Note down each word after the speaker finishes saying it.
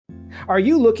Are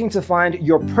you looking to find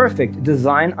your perfect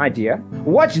design idea?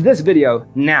 Watch this video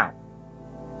now.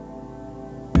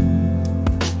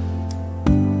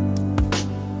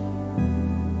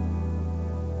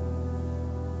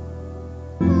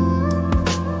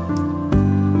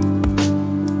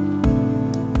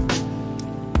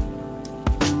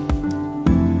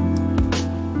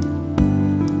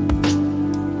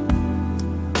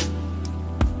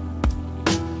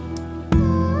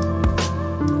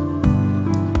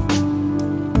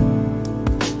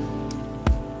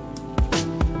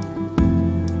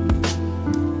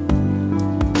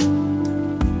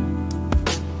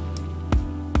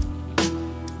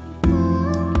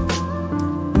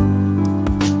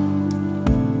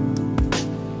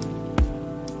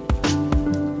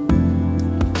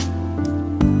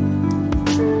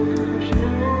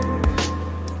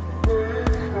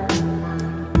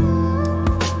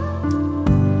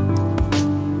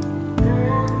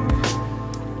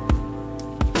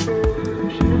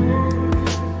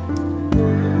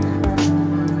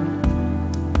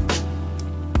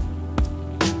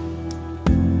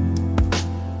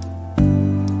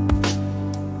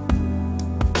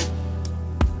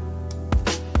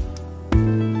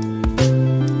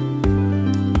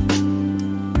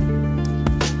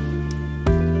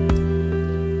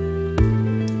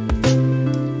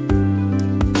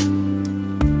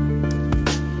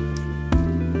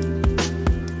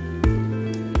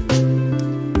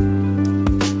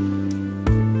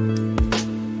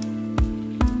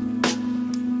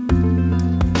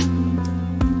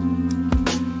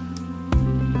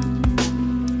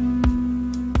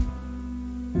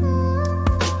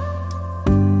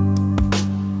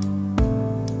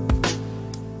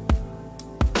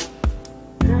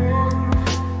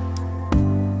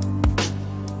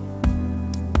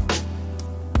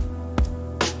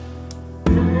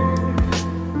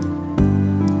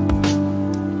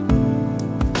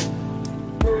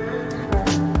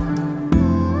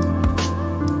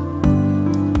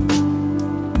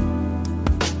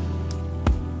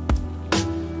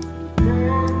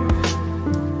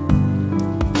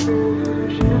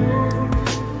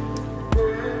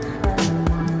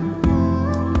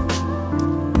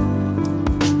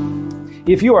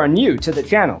 If you are new to the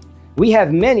channel, we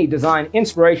have many design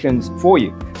inspirations for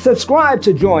you. Subscribe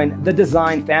to join the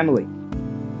design family.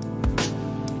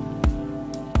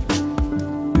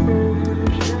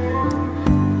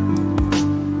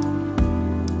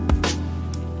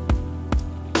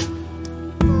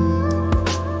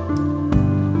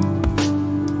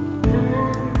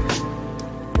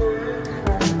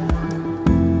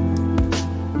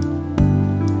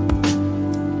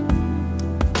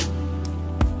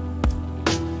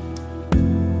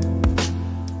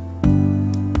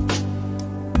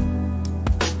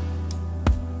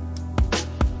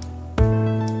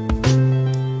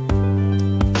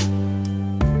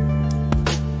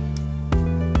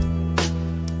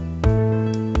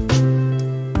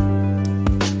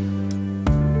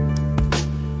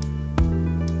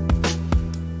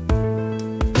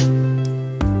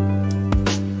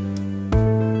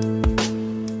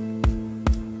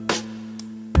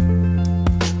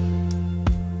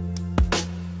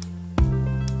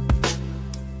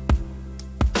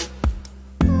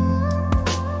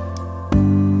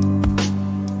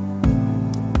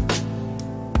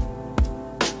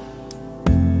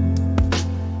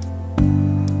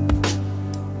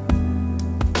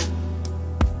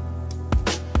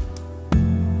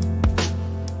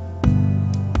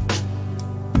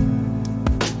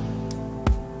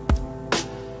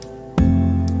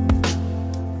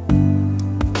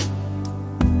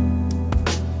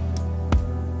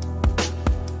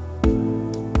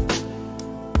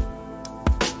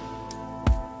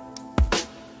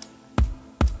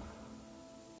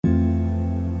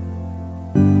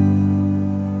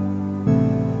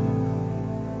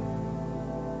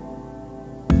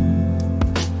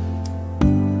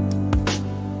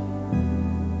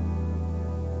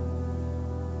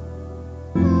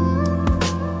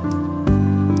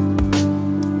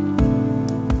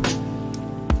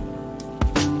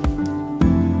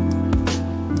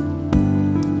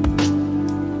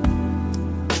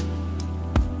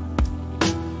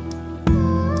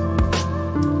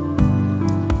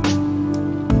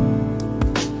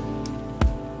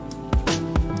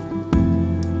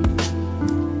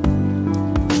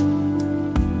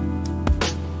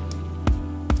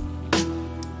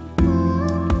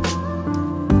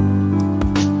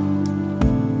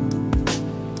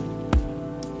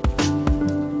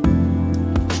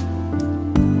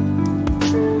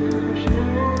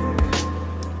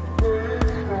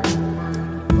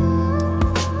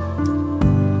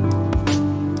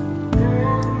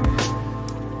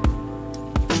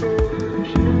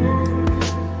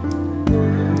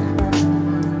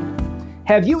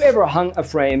 Have you ever hung a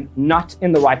frame not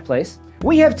in the right place?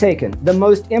 We have taken the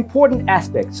most important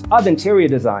aspects of interior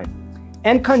design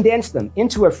and condensed them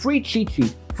into a free cheat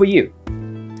sheet for you.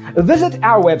 Visit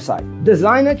our website,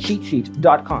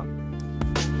 designercheatsheet.com.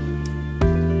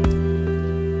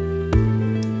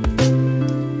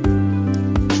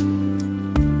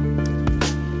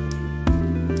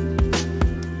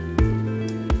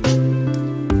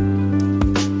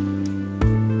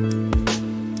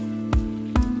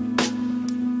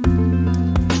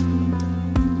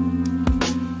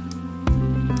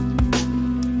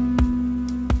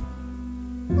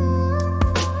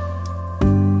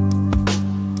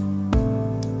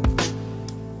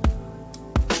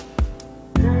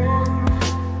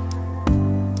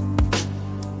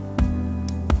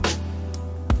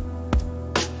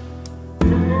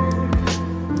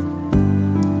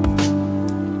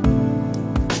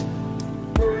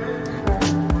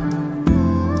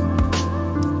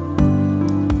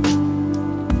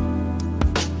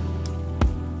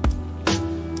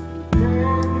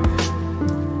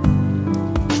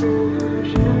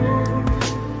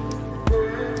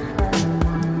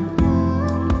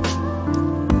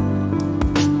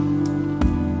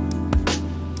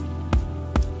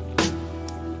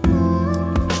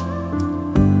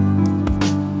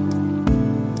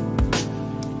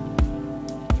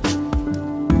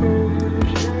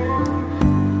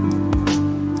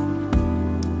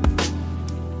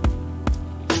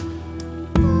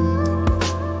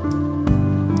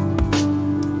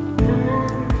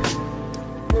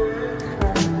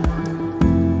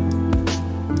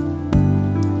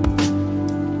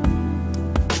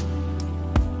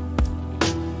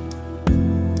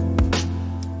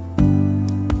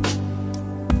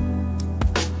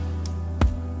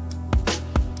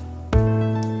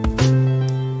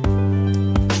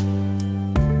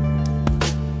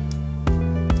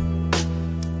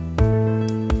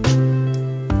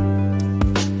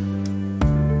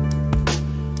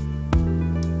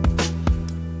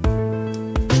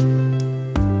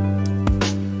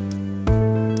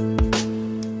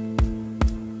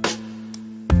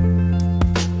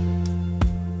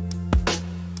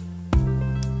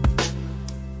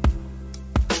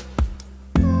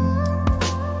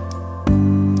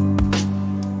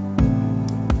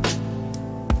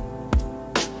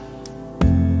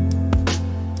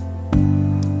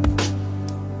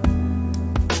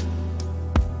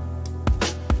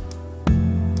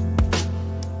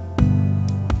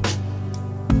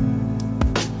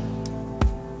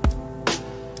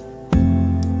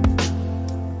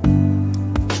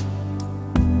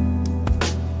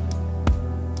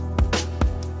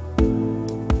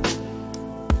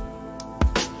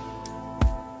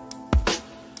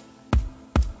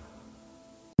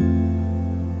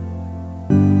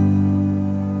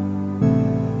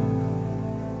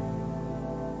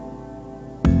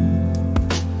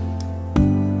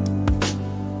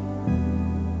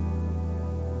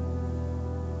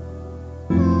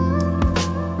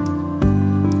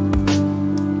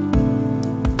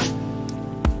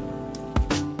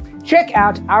 Check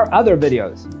out our other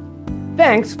videos.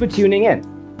 Thanks for tuning in.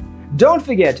 Don't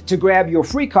forget to grab your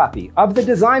free copy of the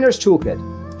Designer's Toolkit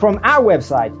from our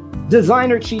website,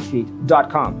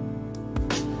 designercheatsheet.com.